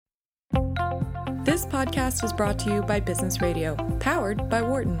This podcast is brought to you by Business Radio, powered by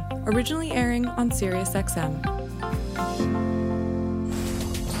Wharton, originally airing on SiriusXM.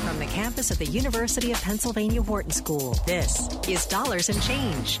 From the campus of the University of Pennsylvania Wharton School, this is Dollars and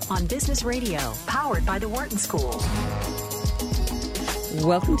Change on Business Radio, powered by the Wharton School.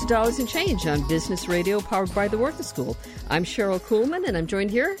 Welcome to Dollars and Change on Business Radio, powered by the Wharton School. I'm Cheryl Kuhlman, and I'm joined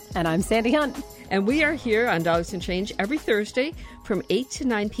here. And I'm Sandy Hunt. And we are here on Dollars and Change every Thursday from 8 to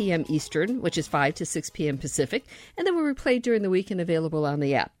 9 p.m. Eastern, which is 5 to 6 p.m. Pacific. And then we're replayed during the week and available on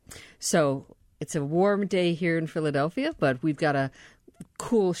the app. So it's a warm day here in Philadelphia, but we've got a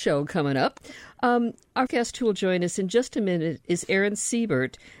cool show coming up. Our guest who will join us in just a minute is Aaron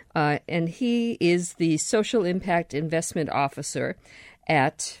Siebert, and he is the Social Impact Investment Officer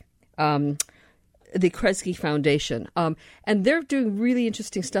at the Kresge Foundation. And they're doing really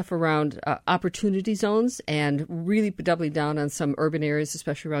interesting stuff around opportunity zones and really doubling down on some urban areas,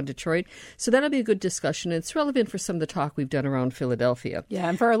 especially around Detroit. So that'll be a good discussion. It's relevant for some of the talk we've done around Philadelphia. Yeah,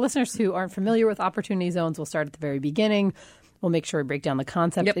 and for our listeners who aren't familiar with opportunity zones, we'll start at the very beginning. We'll make sure we break down the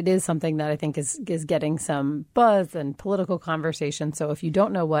concept. Yep. It is something that I think is getting some buzz and political conversation. So if you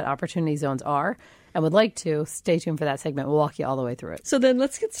don't know what opportunity zones are and would like to, stay tuned for that segment. We'll walk you all the way through it. So then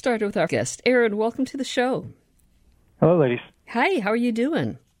let's get started with our guest. Aaron, welcome to the show. Hello, ladies. Hi, how are you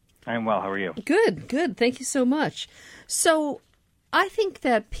doing? I'm well. How are you? Good. Thank you so much. So I think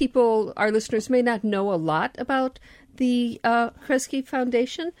that our listeners may not know a lot about the Kresge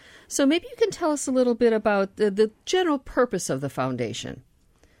Foundation. So maybe you can tell us a little bit about the general purpose of the foundation.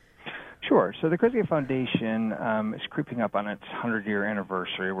 Sure. So the Kresge Foundation is creeping up on its 100-year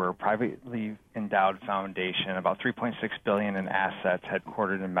anniversary. We're a privately endowed foundation, about $3.6 billion in assets,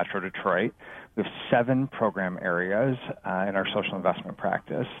 headquartered in Metro Detroit. We have 7 program areas in our social investment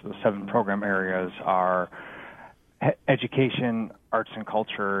practice. The 7 program areas are education, arts and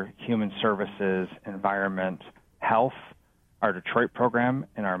culture, human services, environment, health, our Detroit program,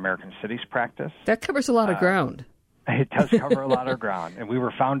 and our American Cities practice. That covers a lot of ground. It does cover a lot of ground. And we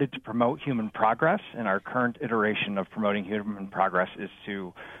were founded to promote human progress, and our current iteration of promoting human progress is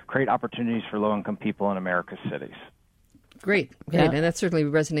to create opportunities for low-income people in America's cities. Great. Yeah. And that certainly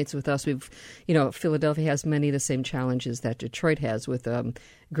resonates with us. Philadelphia has many of the same challenges that Detroit has with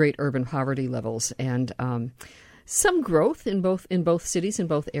great urban poverty levels and some growth in both cities, in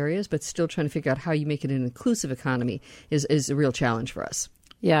both areas, but still trying to figure out how you make it an inclusive economy is a real challenge for us.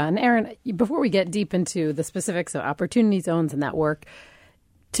 Yeah, and Aaron, before we get deep into the specifics of opportunity zones and that work,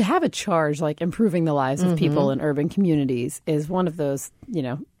 to have a charge like improving the lives of people in urban communities is one of those,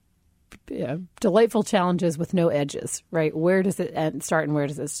 delightful challenges with no edges, right? Where does it start and where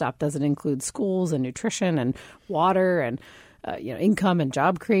does it stop? Does it include schools and nutrition and water and income and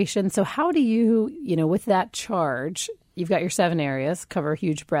job creation? So how do you, with that charge, you've got your 7 areas, cover a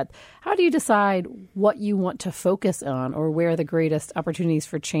huge breadth. How do you decide what you want to focus on or where the greatest opportunities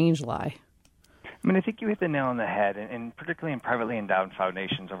for change lie? I think you hit the nail on the head, and particularly in privately endowed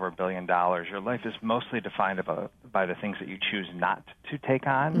foundations over $1 billion, your life is mostly defined by the things that you choose not to take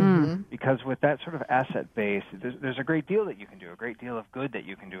on. Because with that sort of asset base, there's a great deal that you can do, a great deal of good that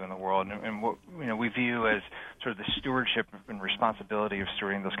you can do in the world, and what we view as sort of the stewardship and responsibility of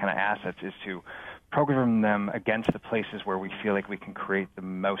stewarding those kind of assets is to program them against the places where we feel like we can create the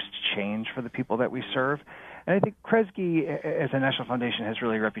most change for the people that we serve. And I think Kresge, as a national foundation, has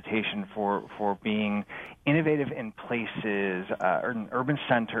really a reputation for being innovative in places or in urban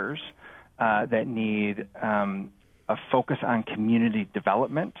centers that need a focus on community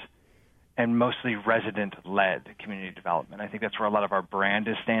development and mostly resident-led community development. I think that's where a lot of our brand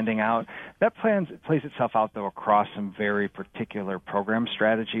is standing out. That plays itself out, though, across some very particular program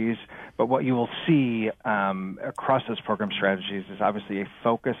strategies. But what you will see across those program strategies is obviously a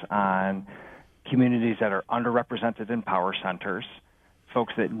focus on communities that are underrepresented in power centers,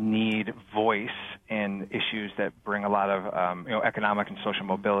 folks that need voice in issues that bring a lot of economic and social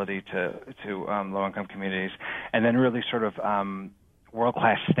mobility to low-income communities, and then really sort of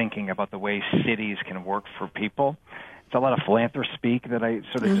world-class thinking about the way cities can work for people. It's a lot of philanthropy speak that I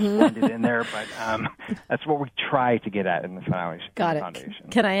sort of just blended in there, but that's what we try to get at in the foundation. Got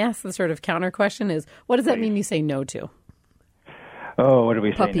it. Can I ask the sort of counter question is, what does that mean you say no to? Oh, what do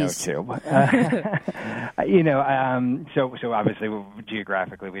we say Puppies. no to? So obviously,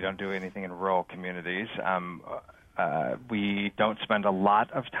 geographically, we don't do anything in rural communities. We don't spend a lot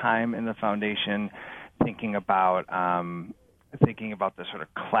of time in the foundation thinking about the sort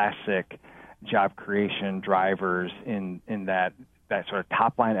of classic job creation drivers in that sort of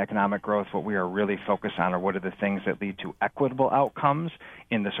top-line economic growth. What we are really focused on are what are the things that lead to equitable outcomes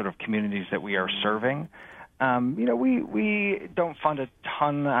in the sort of communities that we are serving. We don't fund a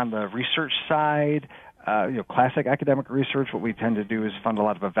ton on the research side. Classic academic research, what we tend to do is fund a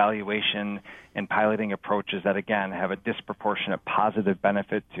lot of evaluation and piloting approaches that, again, have a disproportionate positive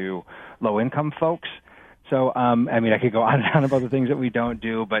benefit to low-income folks. So, I could go on and on about the things that we don't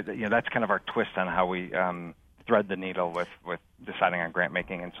do, but that's kind of our twist on how we thread the needle with deciding on grant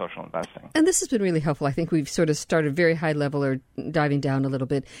making and social investing. And this has been really helpful. I think we've sort of started very high level or diving down a little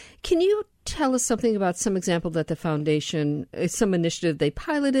bit. Can you tell us something about some example that the foundation, some initiative they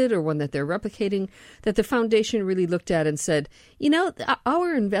piloted or one that they're replicating, that the foundation really looked at and said,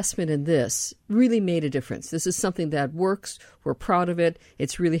 our investment in this really made a difference. This is something that works. We're proud of it.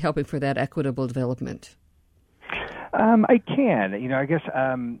 It's really helping for that equitable development. I can. I guess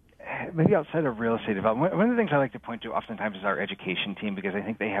maybe outside of real estate development, one of the things I like to point to oftentimes is our education team, because I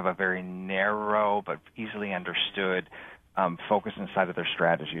think they have a very narrow but easily understood focus inside of their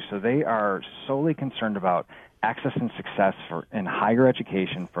strategy. So they are solely concerned about access and success in higher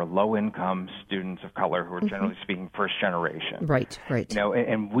education for low-income students of color who are generally speaking first generation. Right.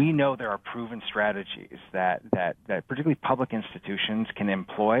 And we know there are proven strategies that particularly public institutions can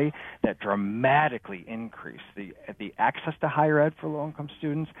employ that dramatically increase the access to higher ed for low-income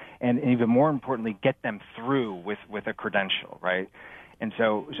students, and even more importantly, get them through with a credential, right? And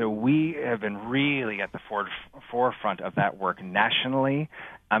so we have been really at the forefront of that work nationally.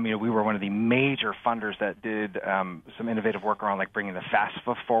 We were one of the major funders that did some innovative work around bringing the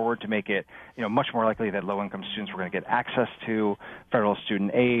FAFSA forward to make it, much more likely that low-income students were going to get access to federal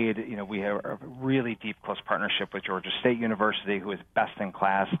student aid. We have a really deep, close partnership with Georgia State University, who is best in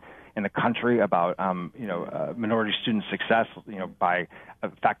class in the country about, minority student success, by a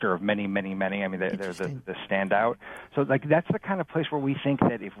factor of many, many, many. They're the standout. So, that's the kind of place where we think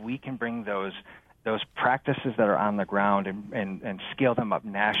that if we can bring those practices that are on the ground and scale them up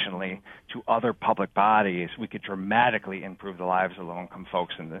nationally to other public bodies, we could dramatically improve the lives of low-income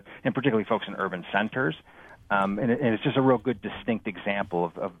folks and particularly folks in urban centers. And it's just a real good, distinct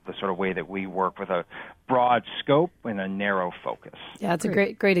example of the sort of way that we work with a broad scope and a narrow focus. Yeah, it's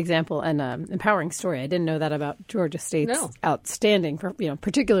a great example and empowering story. I didn't know that about Georgia State's outstanding,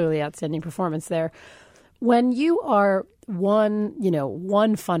 particularly outstanding performance there. When you are one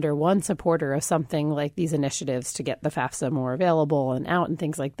funder, one supporter of something like these initiatives to get the FAFSA more available and out and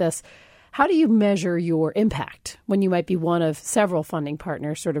things like this, how do you measure your impact when you might be one of several funding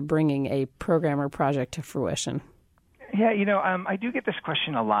partners sort of bringing a program or project to fruition? Yeah, I do get this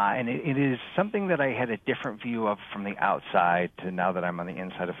question a lot, and it is something that I had a different view of from the outside to now that I'm on the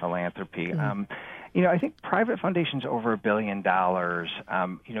inside of philanthropy. Mm-hmm. I think private foundations over $1 billion,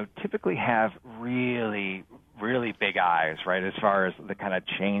 typically have really, really big eyes, right, as far as the kind of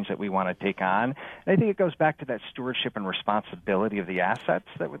change that we want to take on. And I think it goes back to that stewardship and responsibility of the assets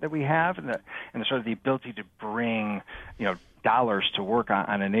that we have and the sort of the ability to bring, dollars to work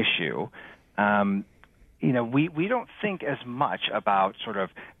on an issue. We don't think as much about sort of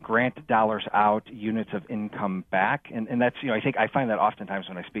grant dollars out, units of income back, and that's I think I find that oftentimes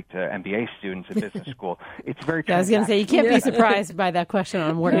when I speak to MBA students at business school, it's very. I was going to say you can't be surprised by that question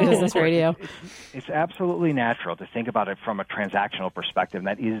on Wharton Business Radio. It's absolutely natural to think about it from a transactional perspective, and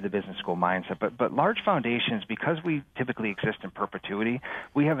that is the business school mindset. But large foundations, because we typically exist in perpetuity,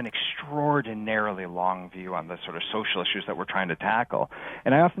 we have an extraordinarily long view on the sort of social issues that we're trying to tackle.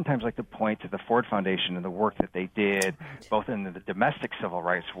 And I oftentimes like to point to the Ford Foundation and the work that they did, both in the domestic civil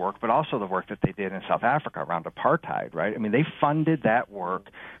rights work, but also the work that they did in South Africa around apartheid, right? They funded that work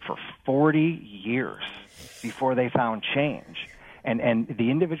for 40 years before they found change. And the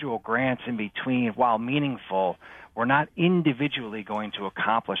individual grants in between, while meaningful, were not individually going to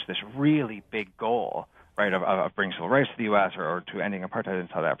accomplish this really big goal, right, of bringing civil rights to the U.S. or to ending apartheid in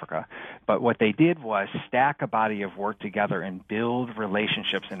South Africa. But what they did was stack a body of work together and build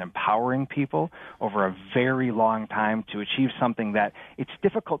relationships and empowering people over a very long time to achieve something that it's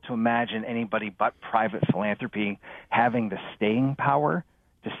difficult to imagine anybody but private philanthropy having the staying power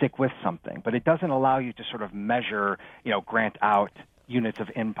to stick with something. But it doesn't allow you to sort of measure, grant out units of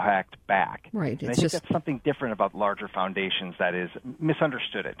impact back. Right. And I think that's something different about larger foundations that is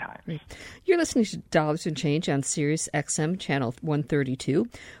misunderstood at times. Right. You're listening to Dollars and Change on Sirius XM Channel 132.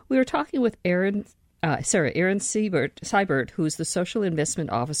 We were talking with Erin Seibert, who is the Social Investment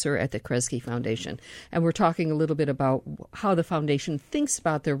Officer at the Kresge Foundation. And we're talking a little bit about how the foundation thinks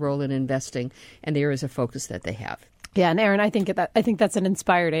about their role in investing and the areas of focus that they have. Yeah, and Erin, I think that's an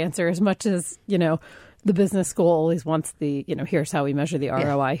inspired answer as much as, the business school always wants the, here's how we measure the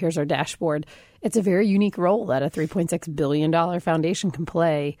ROI, here's our dashboard. It's a very unique role that a $3.6 billion foundation can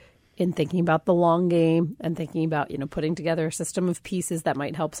play in thinking about the long game and thinking about, putting together a system of pieces that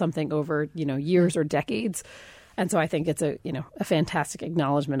might help something over, years or decades. And so I think it's a fantastic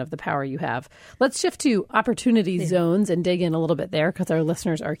acknowledgement of the power you have. Let's shift to opportunity zones and dig in a little bit there because our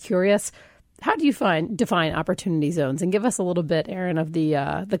listeners are curious. How do you define opportunity zones? And give us a little bit, Aaron, of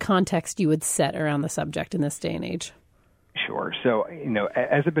the context you would set around the subject in this day and age. Sure. So,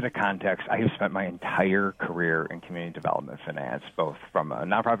 as a bit of context, I have spent my entire career in community development finance, both from a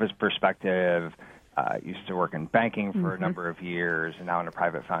nonprofit perspective. Used to work in banking for a number of years, and now in a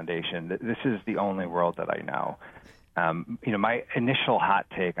private foundation. This is the only world that I know. My initial hot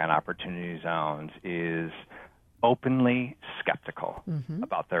take on opportunity zones is openly skeptical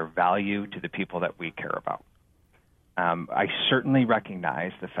about their value to the people that we care about. I certainly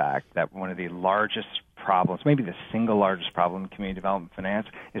recognize the fact that one of the largest problems, maybe the single largest problem in community development finance,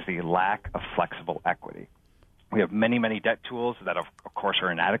 is the lack of flexible equity. We have many, many debt tools that, of course, are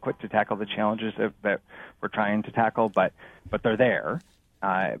inadequate to tackle the challenges that we're trying to tackle, but they're there.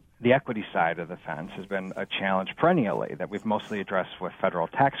 The equity side of the fence has been a challenge perennially that we've mostly addressed with federal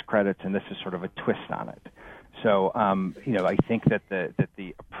tax credits, and this is sort of a twist on it. So, I think that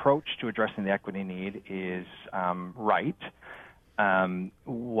the approach to addressing the equity need is right.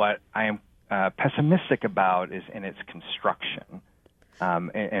 What I am pessimistic about is in its construction.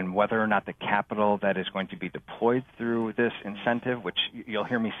 And whether or not the capital that is going to be deployed through this incentive, which you'll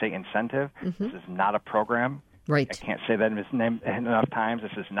hear me say incentive, this is not a program. Right. I can't say that enough times.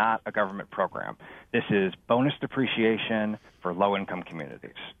 This is not a government program. This is bonus depreciation for low-income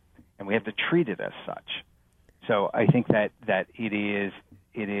communities, and we have to treat it as such. So I think that it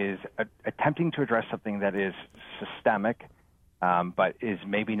is attempting to address something that is systemic, but is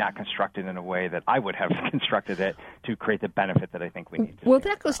maybe not constructed in a way that I would have constructed it to create the benefit that I think we need to. Well,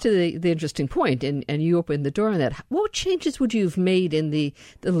 that goes to the interesting point, and you opened the door on that. What changes would you have made in the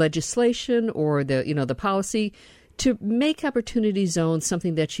legislation or the policy to make opportunity zones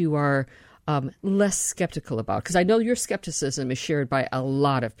something that you are less skeptical about? Because I know your skepticism is shared by a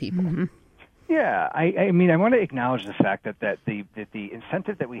lot of people. Mm-hmm. Yeah, I mean, I want to acknowledge the fact that the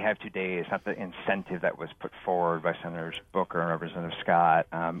incentive that we have today is not the incentive that was put forward by Senators Booker and Representative Scott.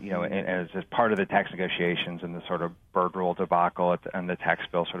 As part of the tax negotiations and the sort of Byrd rule debacle and the tax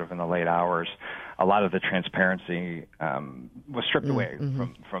bill sort of in the late hours, a lot of the transparency was stripped away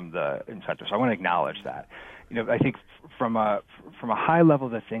from the incentive. So I want to acknowledge that. I think from a high level,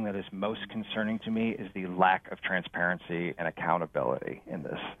 the thing that is most concerning to me is the lack of transparency and accountability in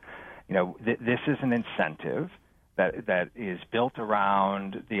this. This is an incentive that is built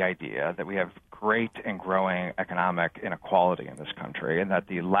around the idea that we have great and growing economic inequality in this country, and that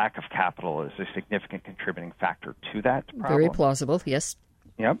the lack of capital is a significant contributing factor to that problem. Very plausible, yes.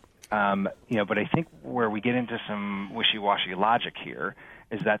 Yep. But I think where we get into some wishy-washy logic here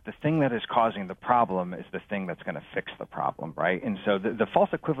is that the thing that is causing the problem is the thing that's going to fix the problem, right? And so the false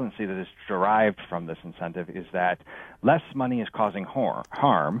equivalency that is derived from this incentive is that less money is causing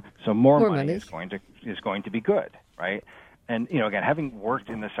harm, so more money is going to be good, right? And, again, having worked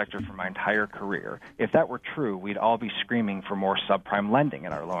in this sector for my entire career, if that were true, we'd all be screaming for more subprime lending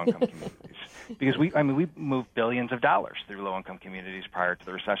in our low-income communities. Because we moved billions of dollars through low-income communities prior to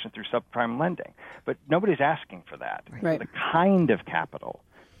the recession through subprime lending. But nobody's asking for that. Right. The kind of capital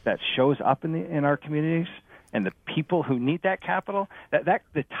that shows up in our communities and the people who need that capital, that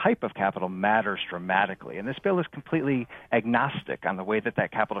the type of capital matters dramatically. And this bill is completely agnostic on the way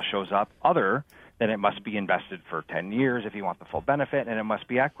that capital shows up, other than it must be invested for 10 years if you want the full benefit, and it must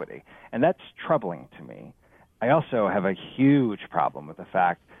be equity. And that's troubling to me. I also have a huge problem with the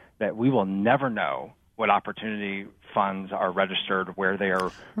fact that we will never know what opportunity funds are registered, where they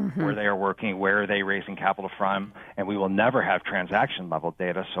are working, where are they raising capital from, and we will never have transaction level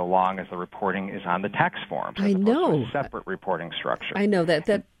data so long as the reporting is on the tax forms. I know. A separate reporting structure. I know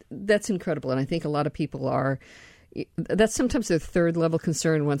that's incredible, and I think a lot of people are. That's sometimes their third level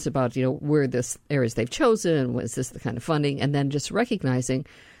concern. Once about where this areas they've chosen, was this the kind of funding, and then just recognizing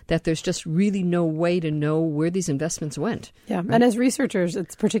that there's just really no way to know where these investments went. Yeah, right? And as researchers,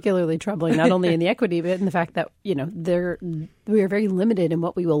 it's particularly troubling, not only in the equity, but in the fact that, we are very limited in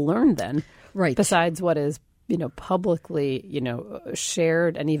what we will learn then. Right. Besides what is, publicly,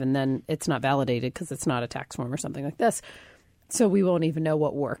 shared, and even then it's not validated because it's not a tax form or something like this. So we won't even know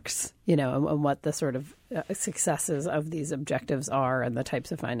what works, and what the sort of successes of these objectives are and the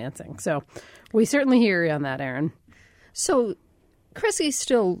types of financing. So we certainly hear you on that, Aaron. So Cressy's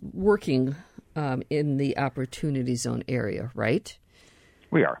still working in the Opportunity Zone area, right?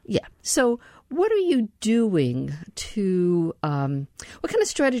 We are. Yeah. So what are you doing to what kind of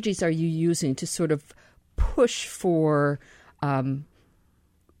strategies are you using to sort of push for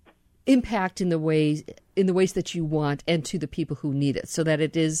impact in the ways that you want and to the people who need it, so that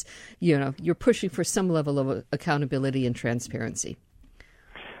it is, you're pushing for some level of accountability and transparency?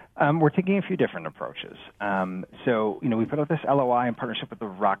 We're taking a few different approaches. So, we put out this LOI in partnership with the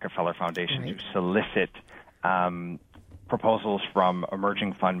Rockefeller Foundation to solicit proposals from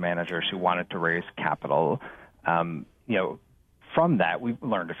emerging fund managers who wanted to raise capital. From that, we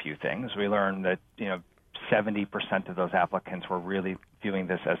learned a few things. We learned that 70% of those applicants were really viewing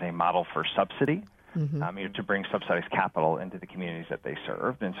this as a model for subsidy, to bring subsidized capital into the communities that they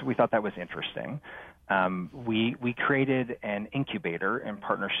served. And so we thought that was interesting. We created an incubator in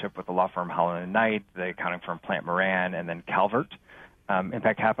partnership with the law firm Holland & Knight, the accounting firm Plant Moran, and then Calvert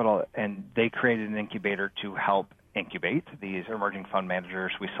Impact Capital, and they created an incubator to help incubate these emerging fund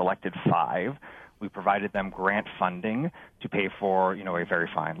managers. We selected 5. We provided them grant funding to pay for, a very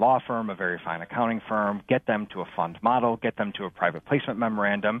fine law firm, a very fine accounting firm, get them to a fund model, get them to a private placement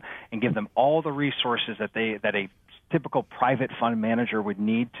memorandum, and give them all the resources that a typical private fund manager would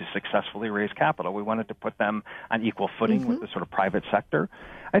need to successfully raise capital. We wanted to put them on equal footing with the sort of private sector.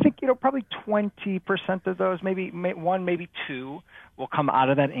 I think, probably 20% of those, maybe 1, maybe 2, will come out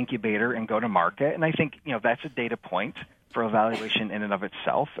of that incubator and go to market. And I think, that's a data point for evaluation in and of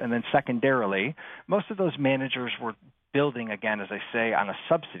itself. And then secondarily, most of those managers were building, again, as I say, on a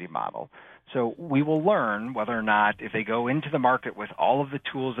subsidy model. So we will learn whether or not, if they go into the market with all of the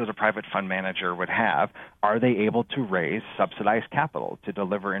tools that a private fund manager would have, are they able to raise subsidized capital to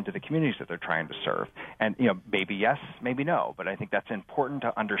deliver into the communities that they're trying to serve? And, maybe yes, maybe no. But I think that's important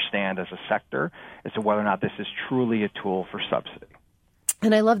to understand as a sector as to whether or not this is truly a tool for subsidy.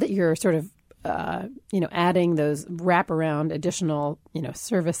 And I love that you're sort of adding those wraparound additional,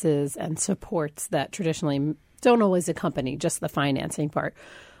 services and supports that traditionally don't always accompany just the financing part.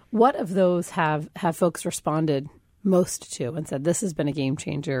 What of those have folks responded most to and said, this has been a game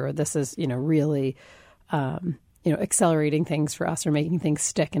changer, or this is, really, accelerating things for us or making things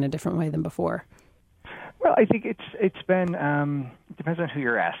stick in a different way than before? Well, I think it's been it depends on who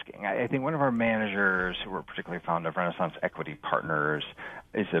you're asking. I think one of our managers, who we're particularly fond of, Renaissance Equity Partners,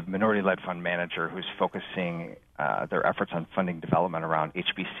 is a minority-led fund manager who's focusing their efforts on funding development around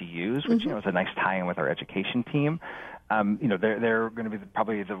HBCUs, which is a nice tie-in with our education team. They're going to be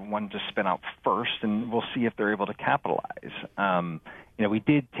probably the one to spin out first, and we'll see if they're able to capitalize. We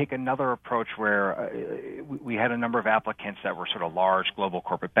did take another approach where we had a number of applicants that were sort of large global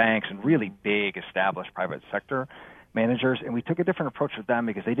corporate banks and really big established private sector managers, and we took a different approach with them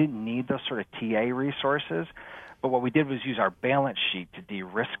because they didn't need those sort of TA resources. But what we did was use our balance sheet to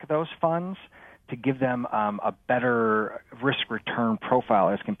de-risk those funds, to give them a better risk-return profile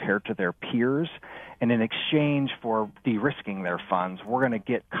as compared to their peers. And in exchange for de-risking their funds, we're going to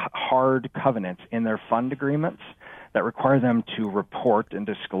get hard covenants in their fund agreements that require them to report and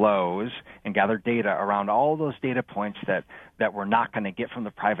disclose and gather data around all those data points that we're not going to get from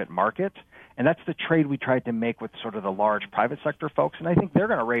the private market. And that's the trade we tried to make with sort of the large private sector folks. And I think they're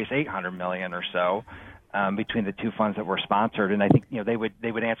going to raise $800 million or so between the two funds that were sponsored. And I think they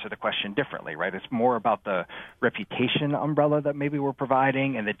would answer the question differently, right? It's more about the reputation umbrella that maybe we're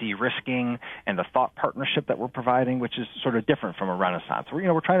providing, and the de-risking and the thought partnership that we're providing, which is sort of different from a Renaissance.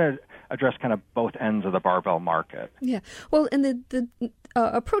 We're trying to address kind of both ends of the barbell market. Yeah. Well, and the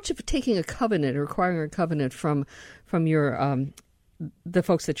approach of taking a covenant or requiring a covenant from your the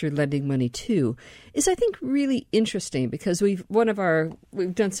folks that you're lending money to is, I think, really interesting, because we've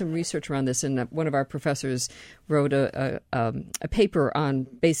done some research around this, and one of our professors wrote a paper on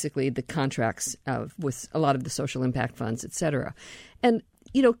basically the contracts with a lot of the social impact funds, et cetera. And,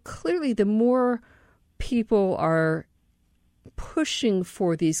 clearly the more people are pushing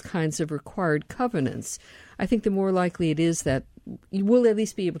for these kinds of required covenants, I think the more likely it is that you will at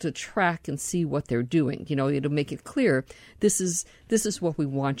least be able to track and see what they're doing. It'll make it clear this is what we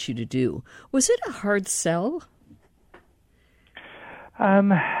want you to do. Was it a hard sell?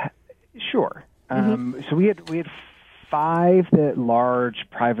 Sure. So we had 5 large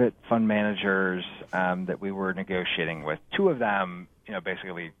private fund managers that we were negotiating with. 2 of them,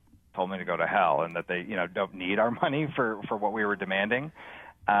 basically told me to go to hell, and that they, don't need our money for what we were demanding.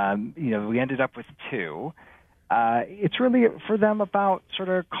 We ended up with 2. It's really for them about sort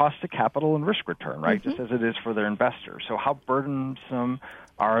of cost of capital and risk return, right? Just as it is for their investors. So how burdensome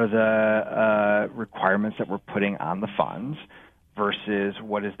are the requirements that we're putting on the funds versus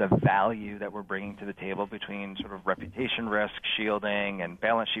what is the value that we're bringing to the table between sort of reputation risk, shielding, and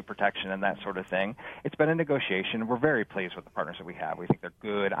balance sheet protection and that sort of thing. It's been a negotiation. We're very pleased with the partners that we have. We think they're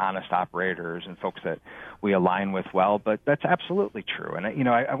good, honest operators and folks that we align with well, but that's absolutely true. And,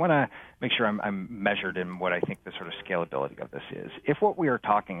 I want to make sure I'm measured in what I think the sort of scalability of this is. If what we are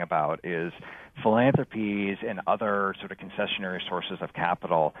talking about is philanthropies and other sort of concessionary sources of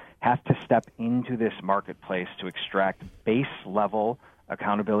capital have to step into this marketplace to extract base-level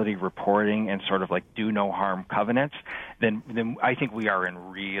accountability reporting and sort of like do no harm covenants, then I think we are in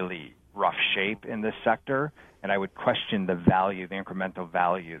really rough shape in this sector, and I would question the value, the incremental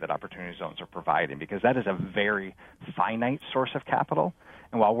value that opportunity zones are providing, because that is a very finite source of capital.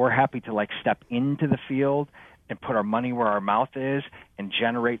 And while we're happy to step into the field and put our money where our mouth is and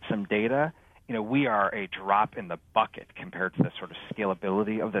generate some data, we are a drop in the bucket compared to the sort of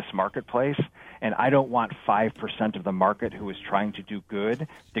scalability of this marketplace. And I don't want 5% of the market who is trying to do good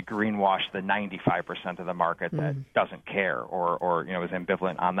to greenwash the 95% of the market that doesn't care or is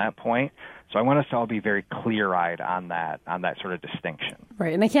ambivalent on that point. So I want us to all be very clear-eyed on that sort of distinction.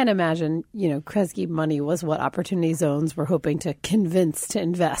 Right. And I can't imagine, Kresge money was what opportunity zones were hoping to convince to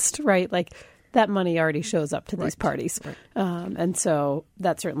invest, right? That money already shows up to these parties. Right. And so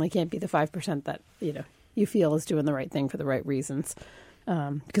that certainly can't be the 5% that, you feel is doing the right thing for the right reasons.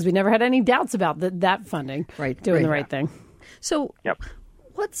 Because we never had any doubts about that funding doing the right thing. So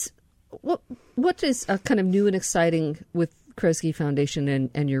what is kind of new and exciting with Kresge Foundation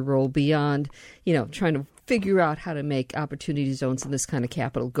and your role beyond, trying to figure out how to make opportunity zones and this kind of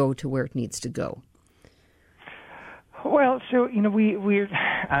capital go to where it needs to go? Well, so, we're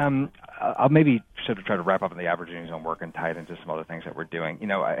I'll maybe sort of try to wrap up on the opportunity zone work and tie it into some other things that we're doing.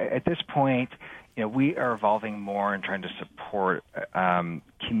 At this point, we are evolving more and trying to support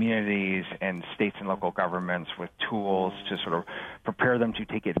communities and states and local governments with tools to sort of prepare them to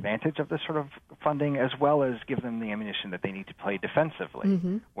take advantage of this sort of funding, as well as give them the ammunition that they need to play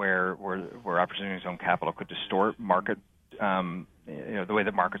defensively, where opportunity zone capital could distort market the way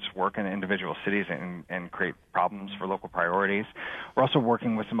that markets work in individual cities and create problems for local priorities. We're also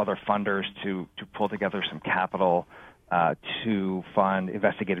working with some other funders to pull together some capital to fund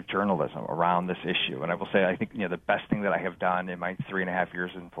investigative journalism around this issue. And I will say, I think the best thing that I have done in my 3.5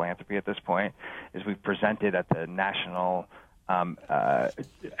 years in philanthropy at this point is we've presented at the National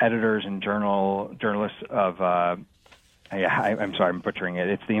Editors and Journalists of I'm sorry, I'm butchering it.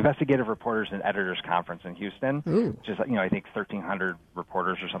 It's the Investigative Reporters and Editors Conference in Houston, which is, I think 1,300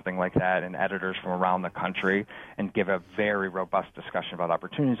 reporters or something like that and editors from around the country, and give a very robust discussion about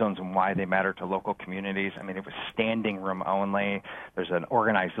opportunity zones and why they matter to local communities. I mean, it was standing room only. There's an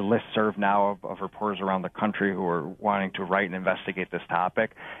organized listserv now of reporters around the country who are wanting to write and investigate this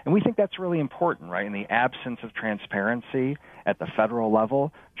topic. And we think that's really important, right? In the absence of transparency at the federal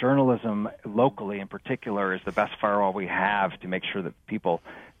level, journalism locally in particular is the best firewall we have to make sure that people,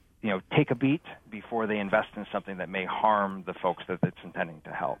 take a beat before they invest in something that may harm the folks that it's intending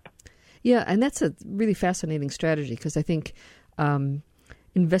to help. Yeah, and that's a really fascinating strategy, because I think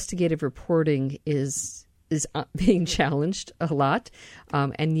investigative reporting is being challenged a lot,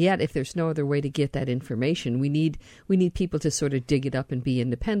 and yet if there's no other way to get that information, we need people to sort of dig it up and be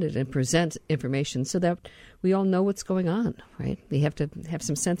independent and present information so that we all know what's going on, right? We have to have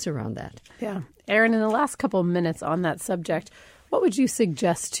some sense around that. Yeah. Erin, in the last couple of minutes on that subject, what would you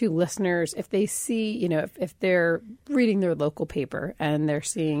suggest to listeners if they see, if they're reading their local paper and they're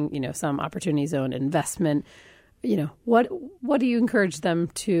seeing, some opportunity zone investment, what do you encourage them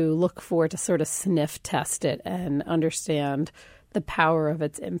to look for to sort of sniff test it and understand the power of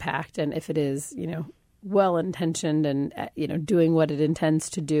its impact, and if it is, well-intentioned and, doing what it intends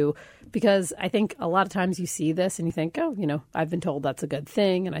to do? Because I think a lot of times you see this and you think, I've been told that's a good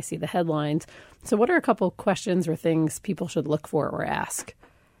thing, and I see the headlines. So what are a couple questions or things people should look for or ask?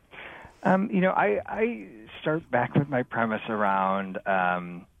 I start back with my premise around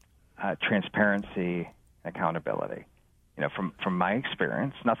transparency, accountability. From my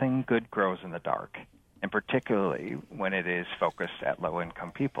experience, nothing good grows in the dark, and particularly when it is focused at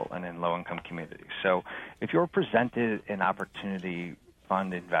low-income people and in low-income communities. So if you're presented an opportunity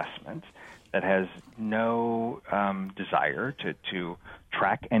fund investment that has no desire to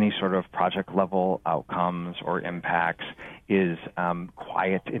track any sort of project-level outcomes or impacts, is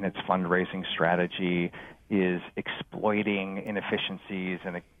quiet in its fundraising strategy, is exploiting inefficiencies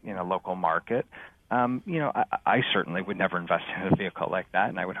in a local market, I certainly would never invest in a vehicle like that,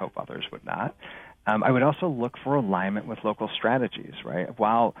 and I would hope others would not. I would also look for alignment with local strategies, right?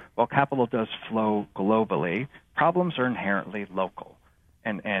 While capital does flow globally, problems are inherently local.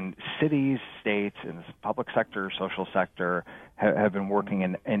 And cities, states, and the public sector, social sector have been working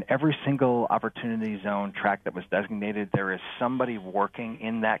in every single opportunity zone track that was designated. There is somebody working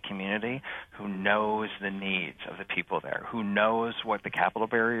in that community who knows the needs of the people there, who knows what the capital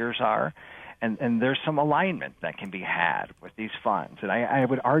barriers are, and there's some alignment that can be had with these funds. And I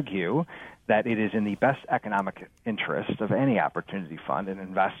would argue that it is in the best economic interest of any opportunity fund and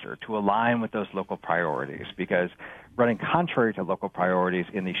investor to align with those local priorities, because running contrary to local priorities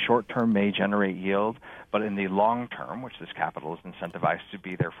in the short term may generate yield, but in the long term, which this capital is incentivized to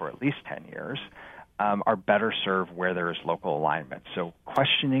be there for at least 10 years, are better served where there is local alignment. So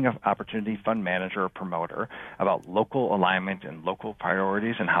questioning of opportunity fund manager or promoter about local alignment and local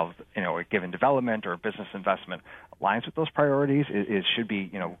priorities and how a given development or business investment aligns with those priorities should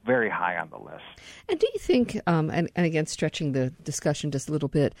be very high on the list. And do you think, and again stretching the discussion just a little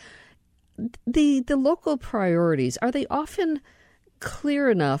bit, the local priorities, are they often clear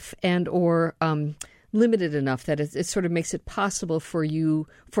enough and or limited enough that it sort of makes it possible for a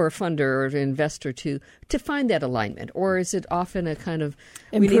funder or an investor to find that alignment? Or is it often a kind of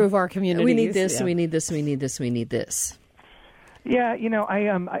improve our communities? We need this, we need this, we need this, we need this. Yeah, I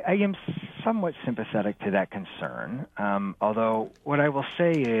am somewhat sympathetic to that concern. Although what I will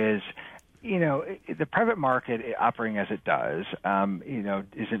say is, the private market operating as it does,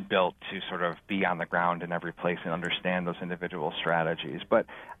 isn't built to sort of be on the ground in every place and understand those individual strategies. But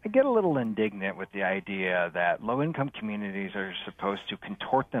I get a little indignant with the idea that low-income communities are supposed to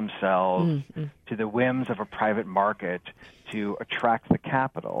contort themselves to the whims of a private market to attract the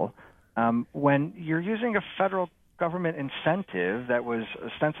capital, when you're using a federal government incentive that was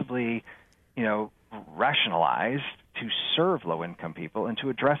ostensibly, rationalized to serve low-income people and to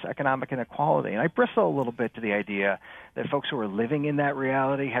address economic inequality. And I bristle a little bit to the idea that folks who are living in that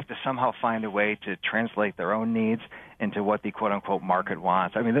reality have to somehow find a way to translate their own needs into what the quote-unquote market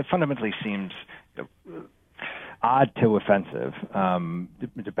wants. I mean, that fundamentally seems odd to offensive,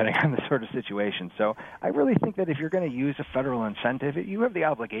 depending on the sort of situation. So I really think that if you're going to use a federal incentive, you have the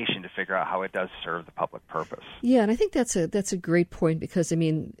obligation to figure out how it does serve the public purpose. Yeah, and I think that's a great point, because,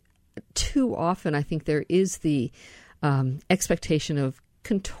 too often I think there is the expectation of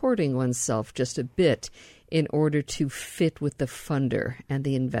contorting oneself just a bit in order to fit with the funder and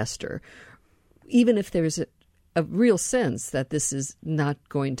the investor, even if there's a real sense that this is not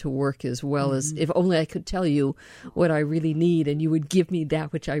going to work as well as if only I could tell you what I really need and you would give me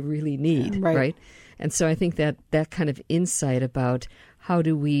that which I really need, right? And so I think that kind of insight about how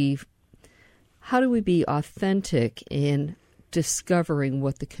do we be authentic in discovering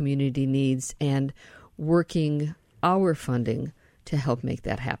what the community needs and working our funding to help make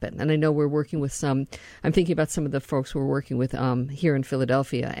that happen. And I know we're working with I'm thinking about some of the folks we're working with here in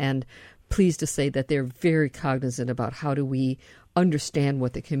Philadelphia, and pleased to say that they're very cognizant about how do we understand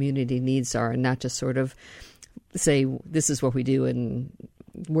what the community needs are and not just sort of say, this is what we do and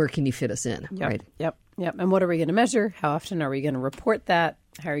where can you fit us in, right? Yep. And what are we going to measure? How often are we going to report that?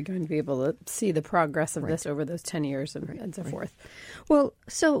 How are you going to be able to see the progress of this over those 10 years and so forth? Well,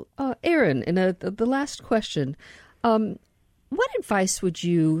 so Erin, in the last question, what advice would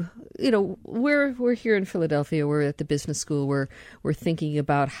you, we're here in Philadelphia, we're at the business school, we're thinking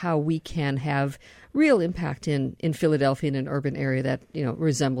about how we can have real impact in Philadelphia, in an urban area that,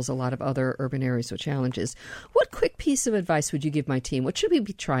 resembles a lot of other urban areas with challenges. What quick piece of advice would you give my team? What should we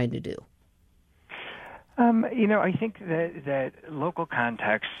be trying to do? I think that local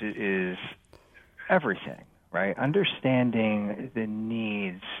context is everything, right? Understanding the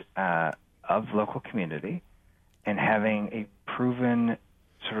needs of local community and having a proven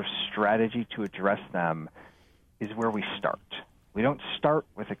sort of strategy to address them is where we start. We don't start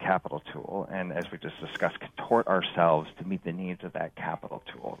with a capital tool and, as we just discussed, contort ourselves to meet the needs of that capital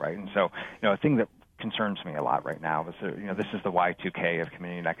tool, right? And so, a thing that concerns me a lot right now is that, this is the Y2K of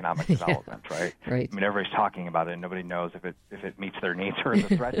community and economic development, right? Right. Everybody's talking about it and nobody knows if it meets their needs or is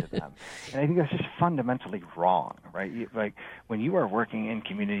a threat to them. And I think that's just fundamentally wrong, right? Like when you are working in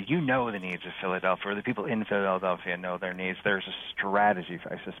community, the needs of Philadelphia, or the people in Philadelphia know their needs. There's a strategy,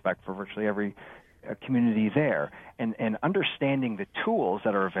 I suspect, for virtually every community there. And understanding the tools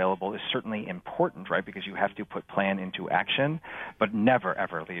that are available is certainly important, right? Because you have to put plan into action, but never,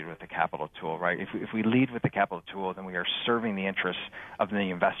 ever lead with the capital tool, right? If we lead with the capital tool, then we are serving the interests of the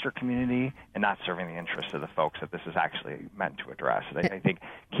investor community and not serving the interests of the folks that this is actually meant to address. And I think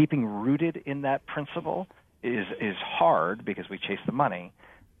keeping rooted in that principle is hard because we chase the money,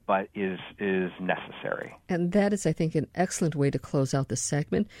 but is necessary. And that is, I think, an excellent way to close out this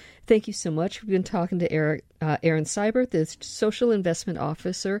segment. Thank you so much. We've been talking to Erin Seibert, the Social Investment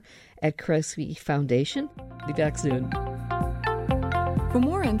Officer at Kresge Foundation. Be back soon. For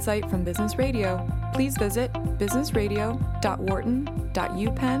more insight from Business Radio, please visit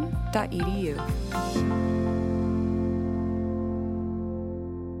businessradio.wharton.upenn.edu.